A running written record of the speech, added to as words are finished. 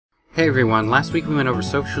Hey everyone, last week we went over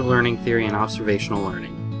social learning theory and observational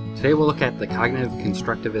learning. Today we'll look at the cognitive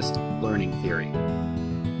constructivist learning theory.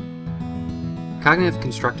 Cognitive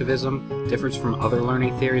constructivism differs from other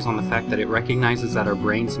learning theories on the fact that it recognizes that our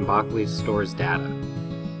brain symbolically stores data.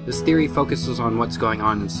 This theory focuses on what's going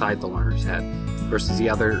on inside the learner's head, versus the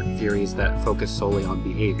other theories that focus solely on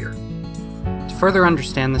behavior. To further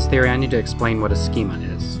understand this theory, I need to explain what a schema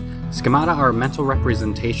is. Schemata are mental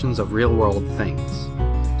representations of real-world things.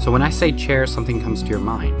 So when I say chair, something comes to your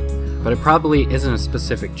mind, but it probably isn't a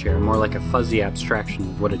specific chair, more like a fuzzy abstraction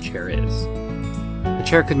of what a chair is. A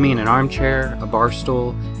chair could mean an armchair, a bar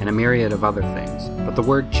stool, and a myriad of other things, but the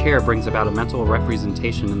word chair brings about a mental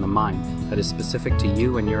representation in the mind that is specific to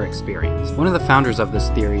you and your experience. One of the founders of this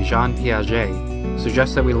theory, Jean Piaget,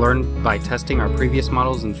 suggests that we learn by testing our previous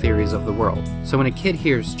models and theories of the world. So when a kid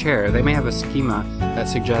hears chair, they may have a schema that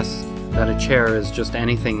suggests that a chair is just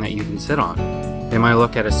anything that you can sit on. They might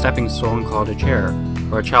look at a stepping stone and call it a chair,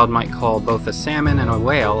 or a child might call both a salmon and a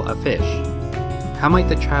whale a fish. How might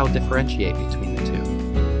the child differentiate between the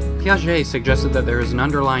two? Piaget suggested that there is an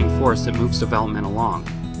underlying force that moves development along.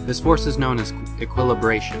 This force is known as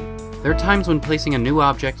equilibration. There are times when placing a new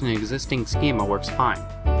object in an existing schema works fine.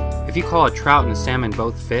 If you call a trout and a salmon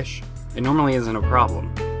both fish, it normally isn't a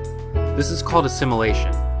problem. This is called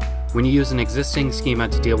assimilation, when you use an existing schema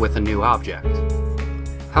to deal with a new object.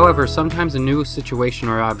 However, sometimes a new situation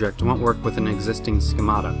or object won't work with an existing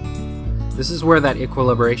schemata. This is where that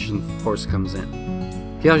equilibration force comes in.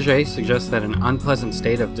 Piaget suggests that an unpleasant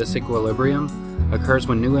state of disequilibrium occurs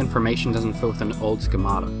when new information doesn't fit with an old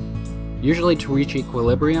schemata. Usually to reach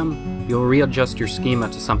equilibrium, you'll readjust your schema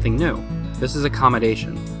to something new. This is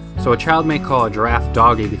accommodation. So a child may call a giraffe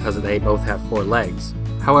doggy because they both have 4 legs.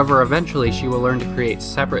 However, eventually she will learn to create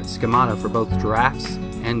separate schemata for both giraffes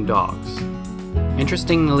and dogs.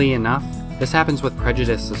 Interestingly enough, this happens with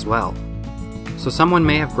prejudice as well. So someone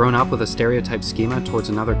may have grown up with a stereotype schema towards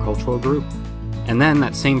another cultural group, and then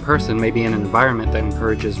that same person may be in an environment that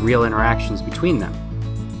encourages real interactions between them.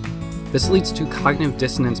 This leads to cognitive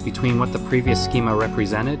dissonance between what the previous schema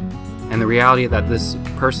represented and the reality that this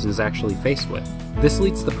person is actually faced with. This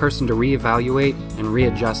leads the person to reevaluate and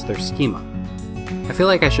readjust their schema. I feel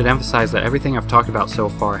like I should emphasize that everything I've talked about so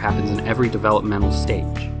far happens in every developmental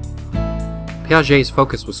stage. Piaget's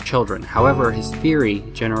focus was children, however his theory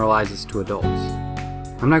generalizes to adults.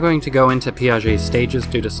 I'm not going to go into Piaget's stages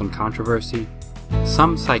due to some controversy.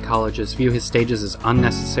 Some psychologists view his stages as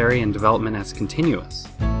unnecessary and development as continuous.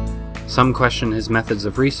 Some question his methods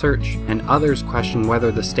of research, and others question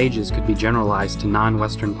whether the stages could be generalized to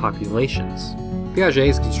non-Western populations.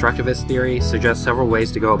 Piaget's constructivist theory suggests several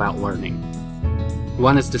ways to go about learning.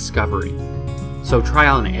 One is discovery. So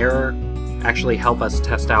trial and error actually help us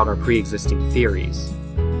test out our pre-existing theories.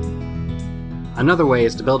 Another way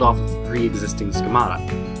is to build off of pre-existing schemata.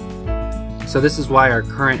 So this is why our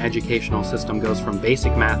current educational system goes from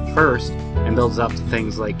basic math first and builds up to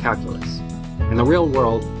things like calculus. In the real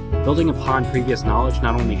world, building upon previous knowledge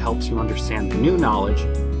not only helps you understand the new knowledge,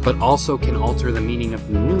 but also can alter the meaning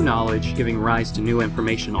of the new knowledge, giving rise to new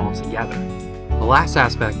information altogether. The last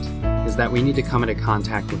aspect is that we need to come into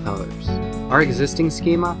contact with others. Our existing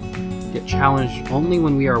schema get challenged only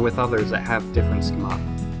when we are with others that have different schemata.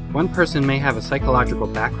 One person may have a psychological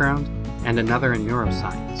background and another in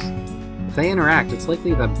neuroscience. If they interact, it's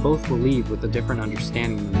likely that both will leave with a different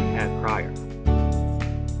understanding than they had prior.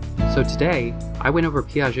 So today, I went over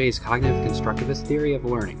Piaget's cognitive constructivist theory of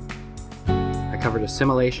learning. I covered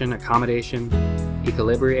assimilation, accommodation,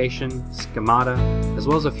 equilibration, schemata, as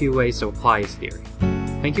well as a few ways to apply his theory.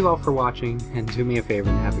 Thank you all for watching, and do me a favor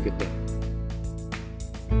and have a good day.